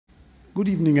Good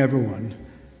evening, everyone.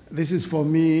 This is for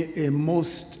me a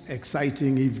most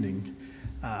exciting evening.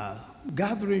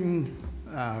 Gathering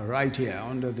right here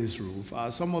under this roof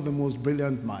are some of the most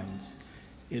brilliant minds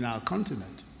in our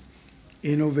continent.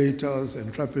 Innovators,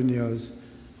 entrepreneurs,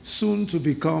 soon to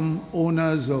become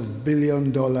owners of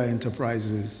billion-dollar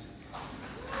enterprises,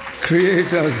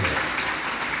 creators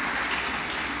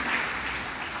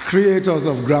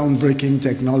of groundbreaking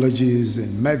technologies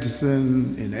in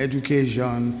medicine, in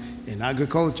education, in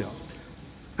agriculture.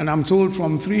 And I'm told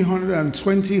from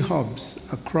 320 hubs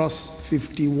across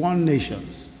 51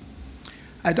 nations.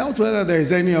 I doubt whether there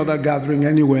is any other gathering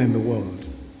anywhere in the world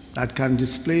that can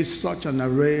display such an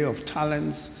array of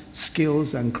talents,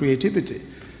 skills, and creativity,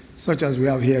 such as we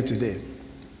have here today.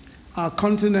 Our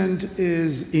continent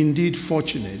is indeed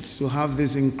fortunate to have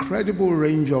this incredible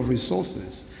range of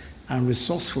resources and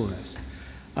resourcefulness.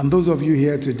 And those of you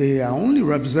here today are only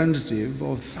representative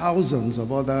of thousands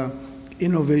of other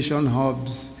innovation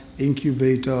hubs,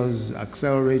 incubators,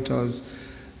 accelerators,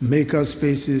 maker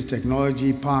spaces,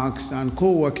 technology parks, and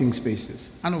co-working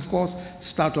spaces, and of course,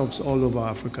 startups all over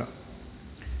Africa.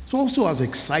 It's also as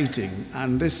exciting,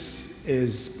 and this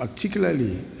is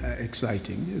particularly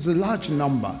exciting, is a large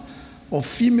number of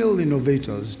female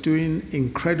innovators doing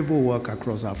incredible work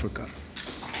across Africa.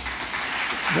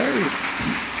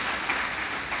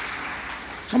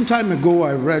 Some time ago,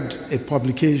 I read a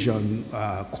publication,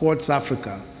 Quartz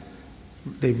Africa.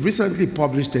 They recently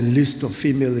published a list of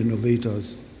female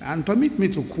innovators, and permit me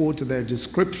to quote their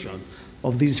description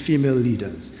of these female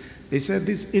leaders. They said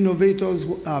these innovators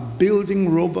are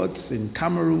building robots in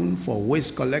Cameroon for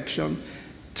waste collection,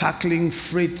 tackling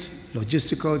freight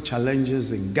logistical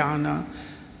challenges in Ghana,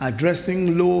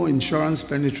 addressing low insurance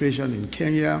penetration in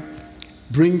Kenya,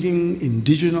 bringing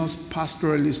indigenous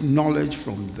pastoralist knowledge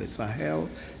from the Sahel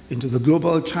into the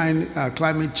global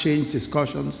climate change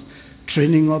discussions,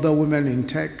 training other women in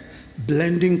tech,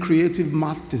 blending creative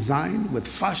math design with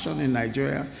fashion in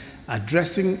Nigeria,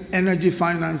 addressing energy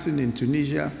financing in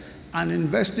Tunisia, and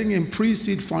investing in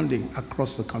pre-seed funding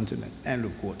across the continent, end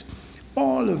of quote.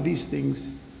 All of these things,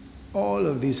 all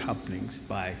of these happenings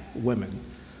by women.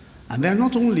 And they're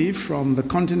not only from the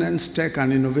continent's tech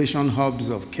and innovation hubs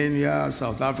of Kenya,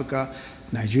 South Africa,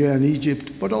 Nigeria, and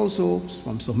Egypt, but also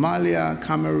from Somalia,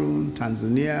 Cameroon,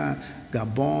 Tanzania,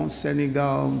 Gabon,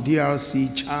 Senegal,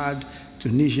 DRC, Chad,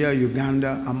 Tunisia,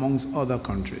 Uganda, amongst other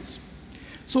countries.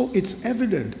 So it's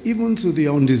evident, even to the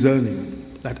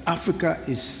undiscerning, that Africa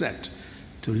is set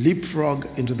to leapfrog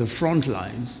into the front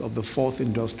lines of the fourth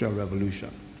industrial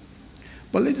revolution.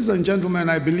 But ladies and gentlemen,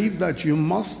 I believe that you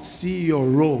must see your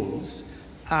roles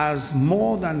as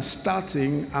more than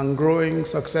starting and growing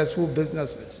successful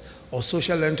businesses or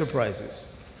social enterprises.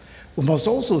 We must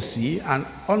also see and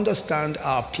understand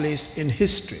our place in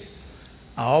history,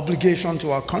 our obligation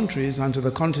to our countries and to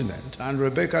the continent. And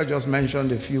Rebecca just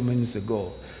mentioned a few minutes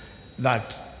ago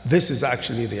that this is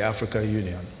actually the Africa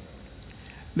Union.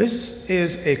 This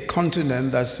is a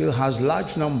continent that still has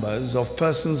large numbers of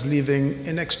persons living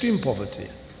in extreme poverty,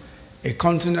 a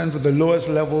continent with the lowest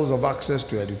levels of access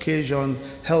to education,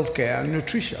 healthcare, and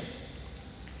nutrition.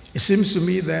 It seems to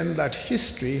me then that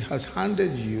history has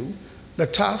handed you the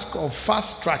task of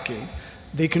fast-tracking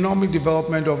the economic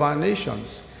development of our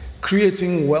nations,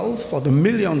 creating wealth for the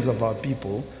millions of our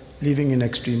people living in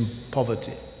extreme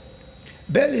poverty.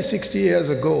 Barely 60 years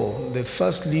ago, the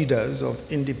first leaders of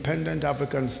independent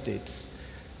African states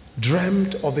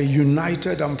dreamt of a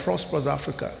united and prosperous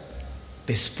Africa.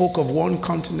 They spoke of one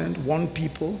continent, one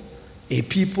people, a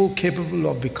people capable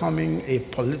of becoming a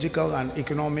political and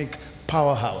economic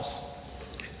powerhouse.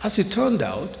 As it turned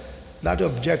out, that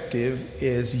objective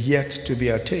is yet to be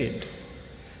attained.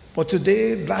 But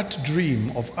today, that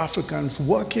dream of Africans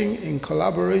working in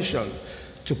collaboration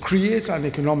to create an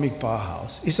economic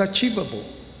powerhouse is achievable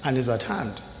and is at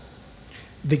hand.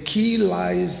 The key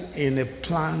lies in a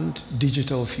planned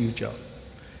digital future,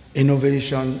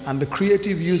 innovation, and the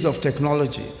creative use of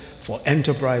technology for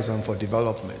enterprise and for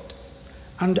development.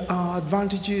 And our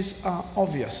advantages are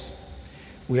obvious.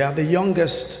 We are the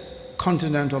youngest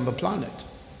continent on the planet.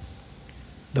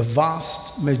 The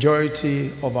vast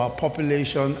majority of our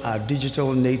population are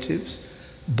digital natives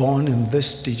born in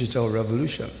this digital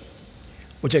revolution,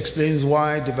 which explains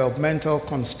why developmental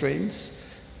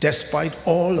constraints, despite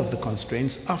all of the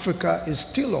constraints, Africa is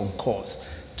still on course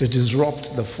to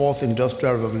disrupt the fourth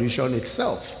industrial revolution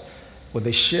itself with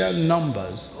the sheer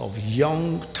numbers of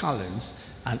young talents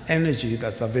and energy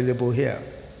that's available here.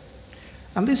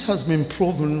 And this has been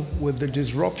proven with the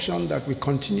disruption that we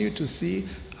continue to see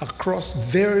across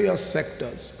various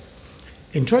sectors.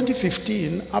 In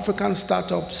 2015, African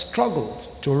startups struggled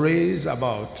to raise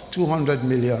about $200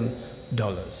 million.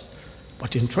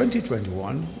 But in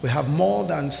 2021, we have more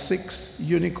than 6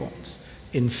 unicorns.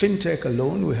 In fintech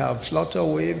alone, we have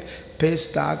Flutterwave,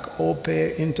 Paystack,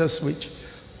 OPay, Interswitch,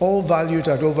 all valued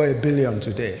at over $1 billion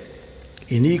today.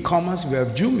 In e-commerce, we have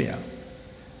Jumia.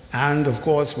 And of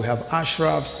course, we have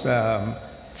Ashraf's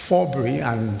Fabry,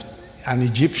 and an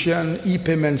Egyptian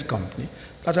e-payments company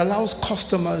that allows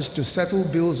customers to settle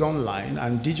bills online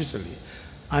and digitally,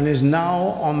 and is now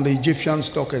on the Egyptian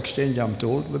Stock Exchange, I'm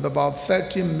told, with about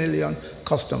 30 million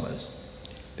customers.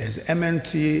 There's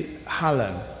M&T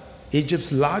Harlan,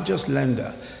 Egypt's largest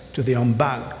lender to the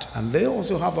unbanked, and they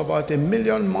also have about 1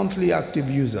 million monthly active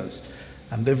users,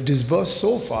 and they've disbursed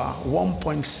so far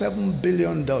 $1.7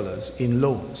 billion in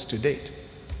loans to date.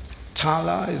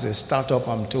 Tala is a startup,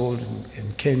 I'm told,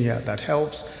 in Kenya that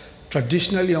helps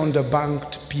traditionally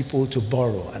underbanked people to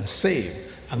borrow and save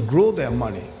and grow their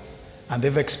money. And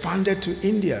they've expanded to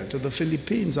India, to the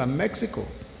Philippines and Mexico,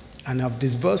 and have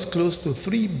disbursed close to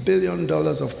 $3 billion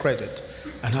of credit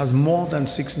and has more than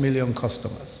 6 million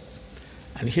customers.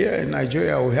 And here in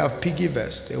Nigeria, we have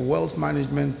PiggyVest, a wealth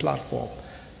management platform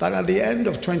that at the end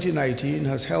of 2019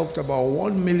 has helped about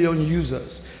 1 million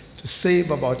users to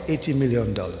save about $80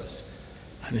 million.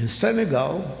 And in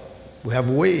Senegal, we have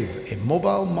Wave, a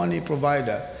mobile money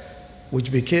provider,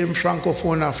 which became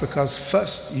Francophone Africa's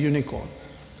first unicorn.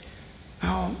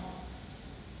 Now,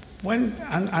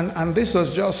 and this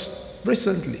was just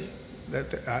recently,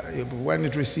 when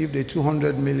it received a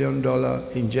 $200 million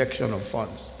injection of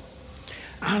funds.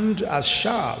 And as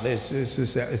Shah, this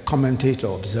is a commentator,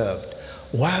 observed,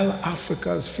 while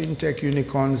Africa's fintech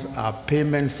unicorns are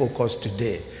payment-focused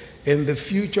today, in the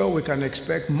future we can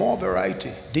expect more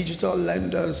variety. Digital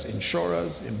lenders,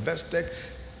 insurers, investec,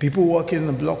 people working in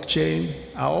the blockchain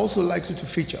are also likely to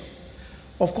feature.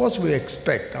 Of course, we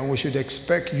expect, and we should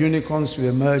expect, unicorns to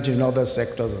emerge in other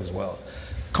sectors as well.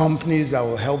 Companies that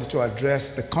will help to address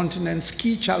the continent's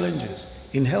key challenges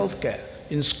in healthcare,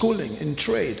 in schooling, in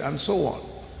trade, and so on.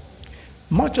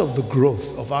 Much of the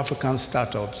growth of African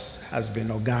startups has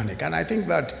been organic, and I think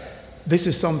that this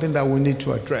is something that we need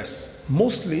to address,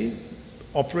 mostly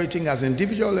operating as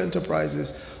individual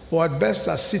enterprises or at best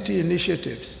as city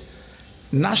initiatives.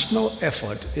 National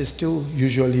effort is still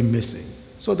usually missing.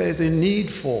 So there is a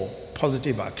need for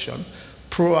positive action,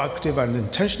 proactive and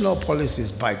intentional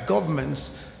policies by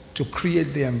governments to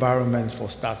create the environment for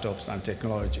startups and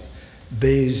technology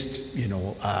based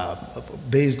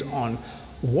on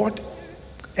what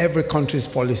every country's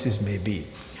policies may be.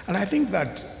 And I think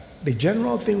that the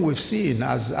general thing we've seen,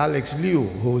 as Alex Liu,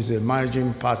 who is a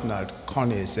managing partner at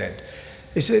Connie, said,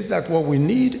 he says that what we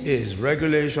need is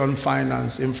regulation,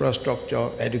 finance,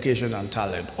 infrastructure, education, and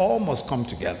talent. All must come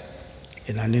together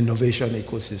in an innovation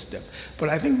ecosystem. But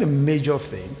I think the major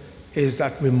thing is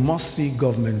that we must see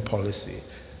government policy.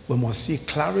 We must see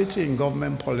clarity in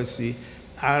government policy,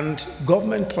 and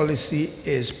government policy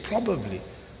is probably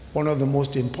one of the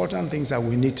most important things that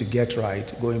we need to get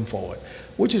right going forward,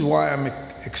 which is why I'm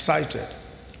excited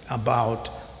about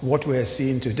what we're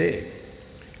seeing today.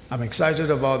 I'm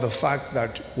excited about the fact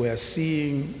that we're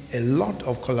seeing a lot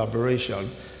of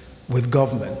collaboration with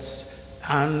governments.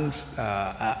 And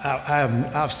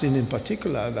I've seen in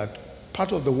particular that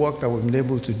part of the work that we've been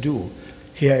able to do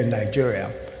here in Nigeria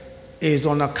is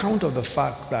on account of the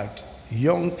fact that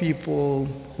young people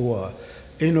who are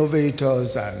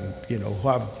innovators and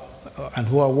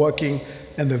who are working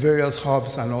in the various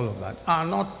hubs and all of that are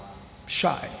not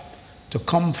shy to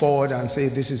come forward and say,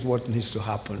 this is what needs to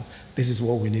happen, this is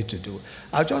what we need to do.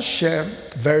 I'll just share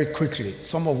very quickly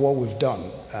some of what we've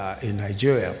done in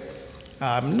Nigeria.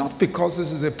 Not because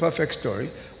this is a perfect story,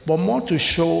 but more to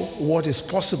show what is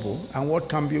possible and what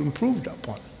can be improved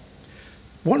upon.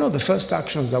 One of the first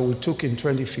actions that we took in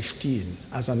 2015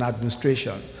 as an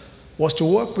administration was to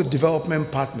work with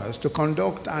development partners to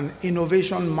conduct an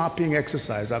innovation mapping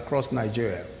exercise across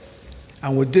Nigeria.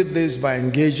 And we did this by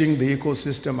engaging the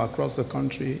ecosystem across the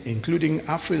country, including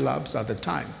AfriLabs at the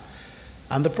time.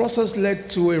 And the process led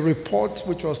to a report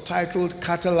which was titled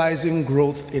Catalyzing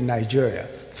Growth in Nigeria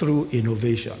Through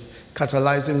Innovation.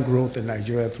 Catalyzing Growth in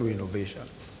Nigeria Through Innovation.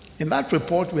 In that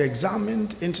report, we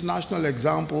examined international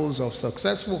examples of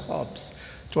successful hubs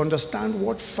to understand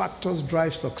what factors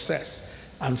drive success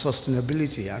and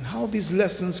sustainability, and how these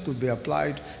lessons could be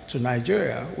applied to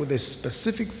Nigeria with a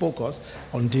specific focus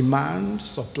on demand,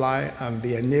 supply, and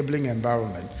the enabling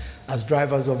environment as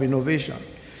drivers of innovation.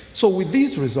 So with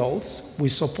these results, we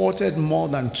supported more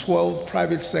than 12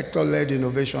 private sector-led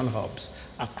innovation hubs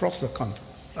across the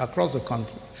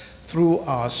country through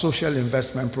our social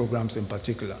investment programs in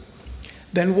particular.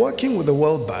 Then working with the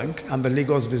World Bank and the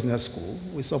Lagos Business School,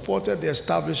 we supported the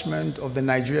establishment of the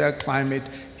Nigeria Climate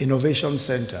Innovation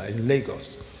Center in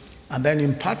Lagos. And then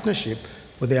in partnership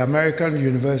with the American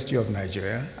University of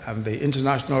Nigeria and the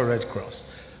International Red Cross,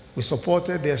 we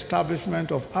supported the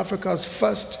establishment of Africa's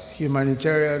first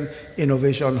humanitarian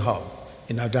innovation hub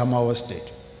in Adamawa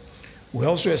State. We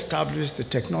also established the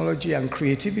Technology and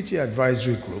Creativity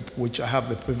Advisory Group, which I have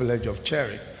the privilege of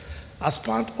chairing, as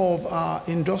part of our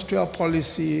Industrial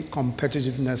Policy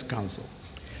Competitiveness Council.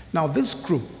 Now, this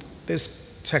group,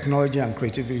 this Technology and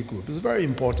Creativity Group, is very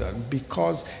important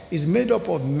because it's made up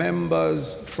of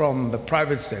members from the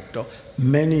private sector,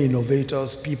 many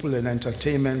innovators, people in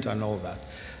entertainment and all that,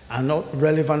 and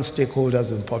relevant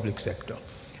stakeholders in the public sector.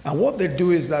 And what they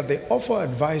do is that they offer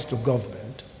advice to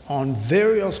government on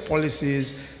various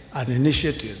policies and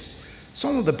initiatives.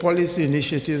 Some of the policy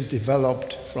initiatives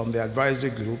developed from the advisory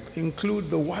group include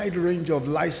the wide range of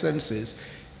licenses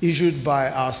issued by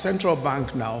our central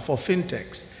bank now for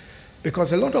fintechs,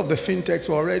 because a lot of the fintechs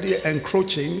were already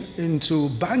encroaching into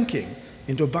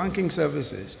banking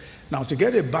services. Now, to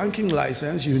get a banking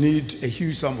license, you need a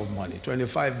huge sum of money,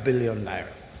 25 billion naira.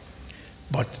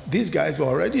 But these guys were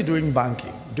already doing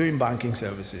banking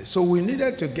services. So we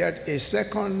needed to get a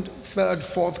second, third,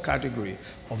 fourth category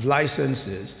of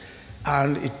licenses.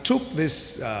 And it took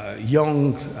this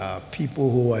young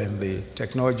people who were in the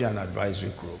Technology and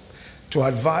Advisory Group to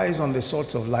advise on the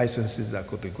sorts of licenses that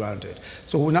could be granted.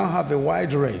 So we now have a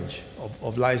wide range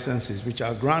of licenses which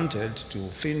are granted to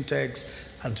fintechs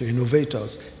and to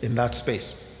innovators in that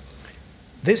space.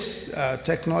 This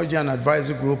Technology and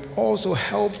Advisory Group also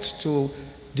helped to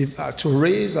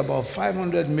raise about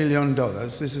 $500 million.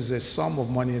 This is a sum of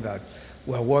money that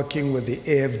we're working with the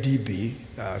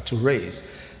AFDB to raise.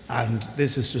 And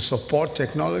this is to support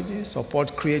technology,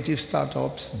 support creative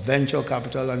startups, venture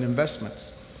capital, and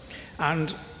investments.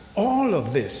 And all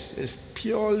of this is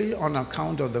purely on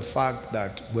account of the fact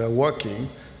that we're working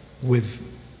with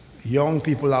young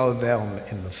people out there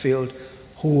in the field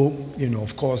who,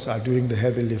 of course, are doing the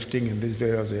heavy lifting in these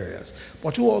various areas,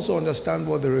 but who also understand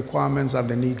what the requirements and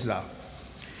the needs are.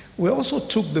 We also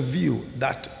took the view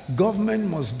that government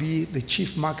must be the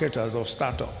chief marketers of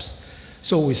startups.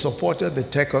 So we supported the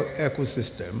tech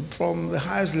ecosystem from the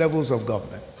highest levels of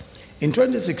government. In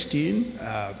 2016,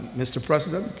 Mr.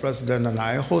 President and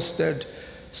I hosted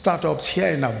startups here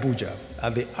in Abuja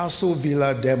at the ASO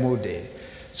Villa Demo Day.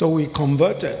 So we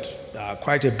converted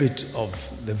quite a bit of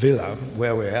the villa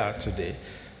where we are today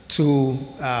to,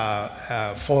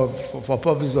 for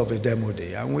purposes of a demo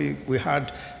day. And we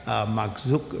had Mark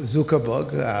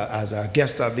Zuckerberg as our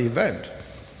guest at the event.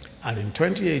 And in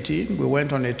 2018, we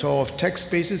went on a tour of tech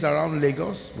spaces around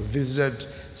Lagos. We visited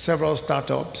several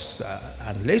startups.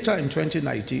 And later in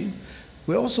 2019,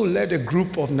 we also led a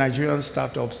group of Nigerian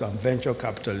startups and venture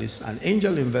capitalists and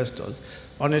angel investors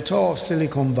on a tour of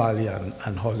Silicon Valley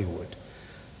and Hollywood.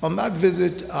 On that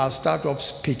visit, our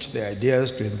startups pitched their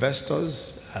ideas to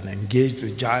investors and engaged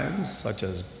with giants such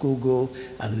as Google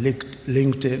and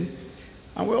LinkedIn.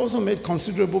 And we also made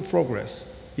considerable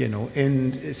progress,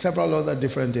 in several other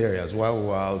different areas while we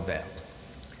were out there.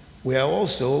 We are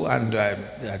also, and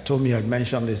Tommy had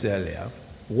mentioned this earlier,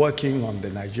 working on the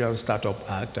Nigerian Startup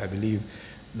Act. I believe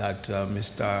that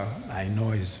Mr.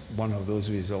 Aino is one of those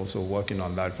who is also working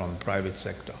on that from the private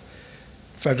sector.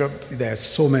 There are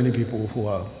so many people who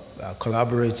are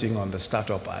collaborating on the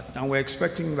Startup Act, and we're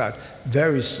expecting that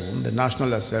very soon the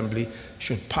National Assembly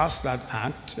should pass that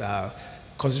act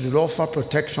because it will offer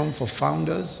protection for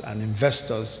founders and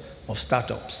investors of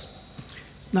startups.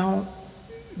 Now,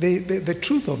 the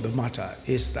truth of the matter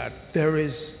is that there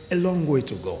is a long way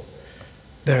to go.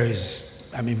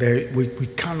 We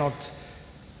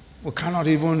cannot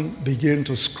even begin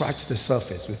to scratch the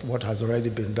surface with what has already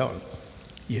been done.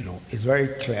 It's very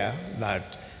clear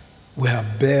that we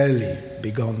have barely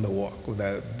begun the work,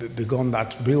 begun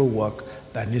that real work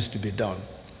that needs to be done.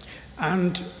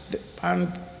 And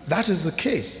that is the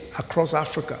case across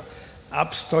Africa.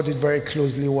 I've studied very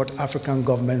closely what African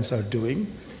governments are doing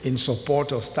in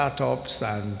support of startups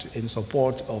and in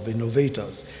support of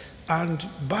innovators. And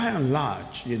by and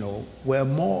large, we're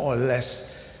more or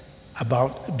less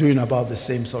doing about the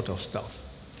same sort of stuff.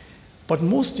 But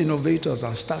most innovators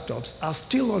and startups are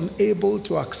still unable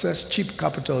to access cheap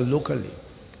capital locally.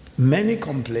 Many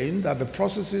complain that the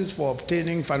processes for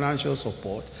obtaining financial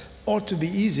support ought to be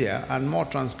easier and more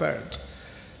transparent.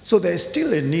 So there's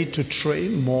still a need to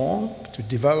train more, to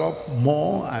develop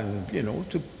more, and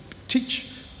to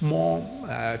teach more,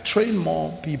 train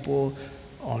more people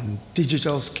on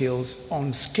digital skills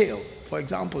on scale. For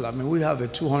example, we have a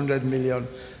 $200 million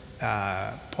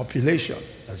population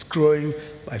that's growing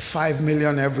by 5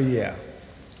 million every year.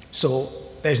 So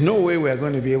there's no way we're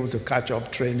going to be able to catch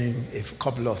up training a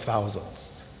couple of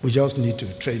thousands. We just need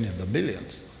to train in the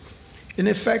millions. In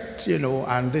effect,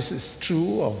 and this is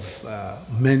true of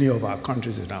many of our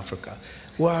countries in Africa,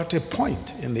 we're at a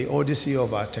point in the odyssey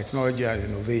of our technology and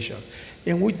innovation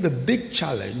in which the big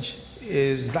challenge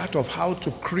is that of how to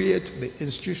create the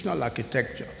institutional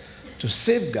architecture to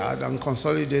safeguard and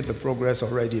consolidate the progress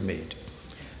already made.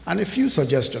 And a few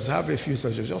suggestions, I have a few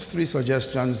suggestions, just 3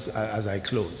 suggestions as I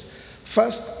close.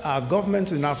 First, our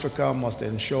governments in Africa must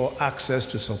ensure access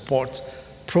to support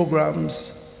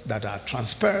programs that are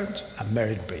transparent and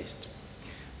merit-based.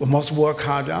 We must work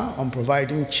harder on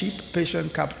providing cheap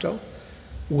patient capital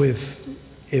with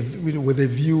a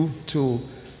view to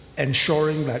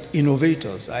ensuring that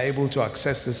innovators are able to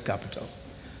access this capital.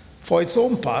 For its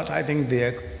own part, I think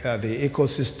the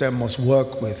ecosystem must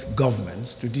work with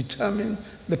governments to determine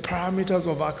the parameters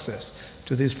of access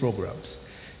to these programs.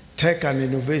 Tech and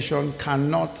innovation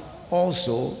cannot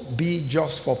also be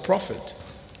just for profit,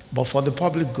 but for the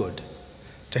public good.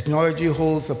 Technology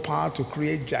holds the power to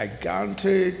create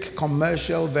gigantic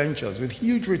commercial ventures with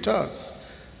huge returns,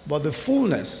 but the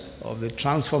fullness of the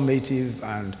transformative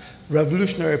and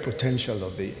revolutionary potential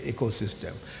of the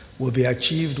ecosystem will be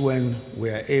achieved when we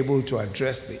are able to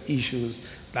address the issues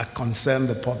that concern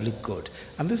the public good.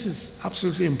 And this is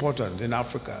absolutely important in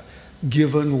Africa,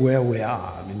 given where we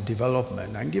are in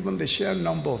development and given the sheer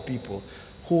number of people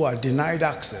who are denied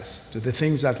access to the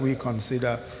things that we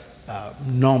consider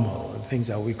normal and things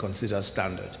that we consider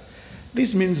standard.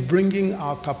 This means bringing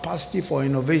our capacity for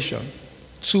innovation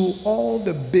to all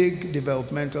the big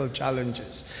developmental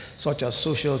challenges, such as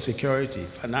social security,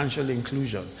 financial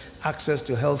inclusion, access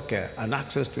to healthcare, and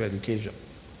access to education.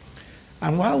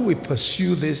 And while we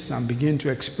pursue this and begin to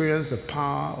experience the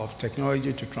power of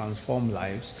technology to transform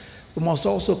lives, we must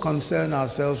also concern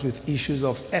ourselves with issues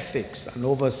of ethics and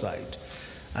oversight.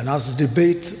 And as the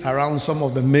debate around some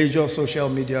of the major social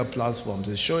media platforms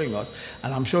is showing us,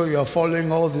 and I'm sure you are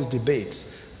following all these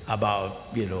debates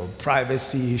about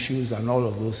privacy issues and all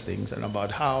of those things, and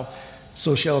about how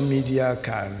social media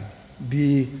can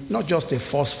be not just a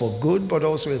force for good, but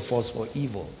also a force for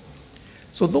evil.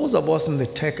 So those of us in the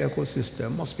tech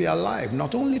ecosystem must be alive,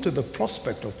 not only to the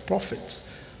prospect of profits,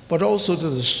 but also to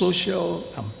the social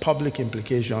and public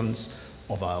implications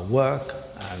of our work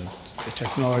and the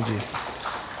technology.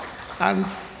 And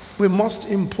we must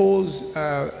impose,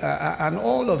 and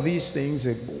all of these things,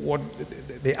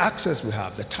 the access we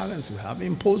have, the talents we have,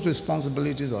 impose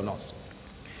responsibilities on us.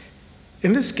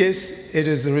 In this case, it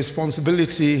is the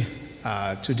responsibility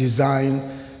to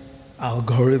design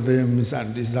algorithms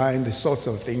and design the sorts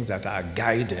of things that are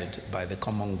guided by the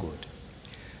common good.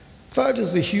 Third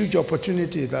is the huge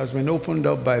opportunity that has been opened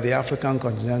up by the African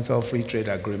Continental Free Trade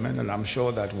Agreement, and I'm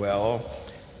sure that we're all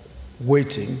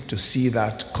waiting to see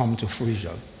that come to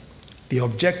fruition. The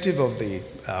objective of the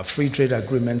Free Trade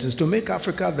Agreement is to make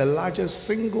Africa the largest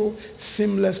single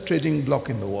seamless trading bloc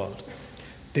in the world.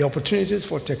 The opportunities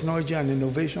for technology and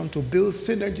innovation to build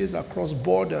synergies across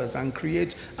borders and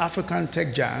create African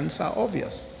tech giants are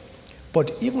obvious.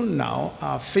 But even now,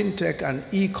 our fintech and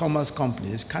e-commerce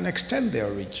companies can extend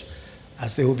their reach,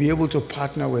 as they will be able to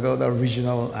partner with other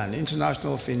regional and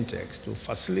international fintechs to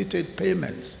facilitate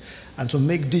payments and to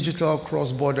make digital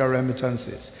cross-border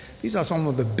remittances. These are some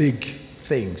of the big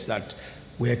things that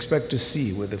we expect to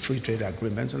see with the free trade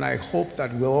agreements, and I hope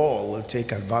that we all will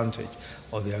take advantage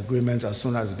of the agreement as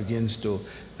soon as it begins to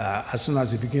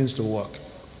work.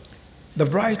 The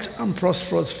bright and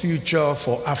prosperous future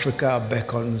for Africa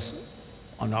beckons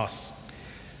on us.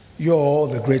 You're all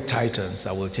the great titans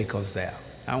that will take us there,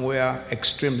 and we are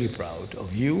extremely proud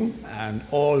of you and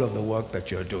all of the work that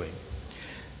you're doing.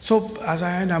 So as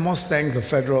I end, I must thank the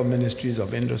Federal Ministries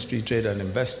of Industry, Trade and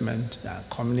Investment,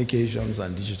 Communications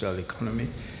and Digital Economy,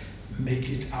 Make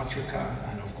It Africa,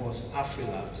 and of course,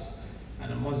 AfriLabs.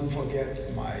 And I mustn't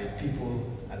forget my people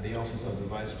at the Office of the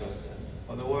Vice President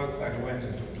for the work that went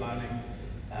into planning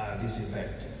this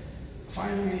event.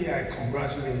 Finally, I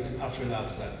congratulate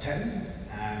AfriLabs at 10,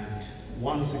 and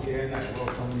once again, I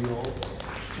welcome you all to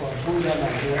Abuja,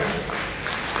 Nigeria.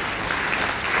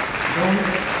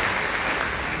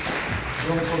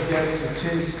 Don't forget to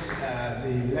taste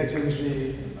the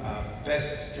legendary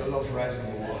best jollof rice in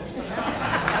the world.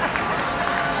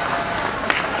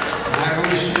 I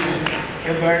wish you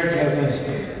a very pleasant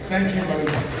stay. Thank you very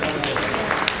much.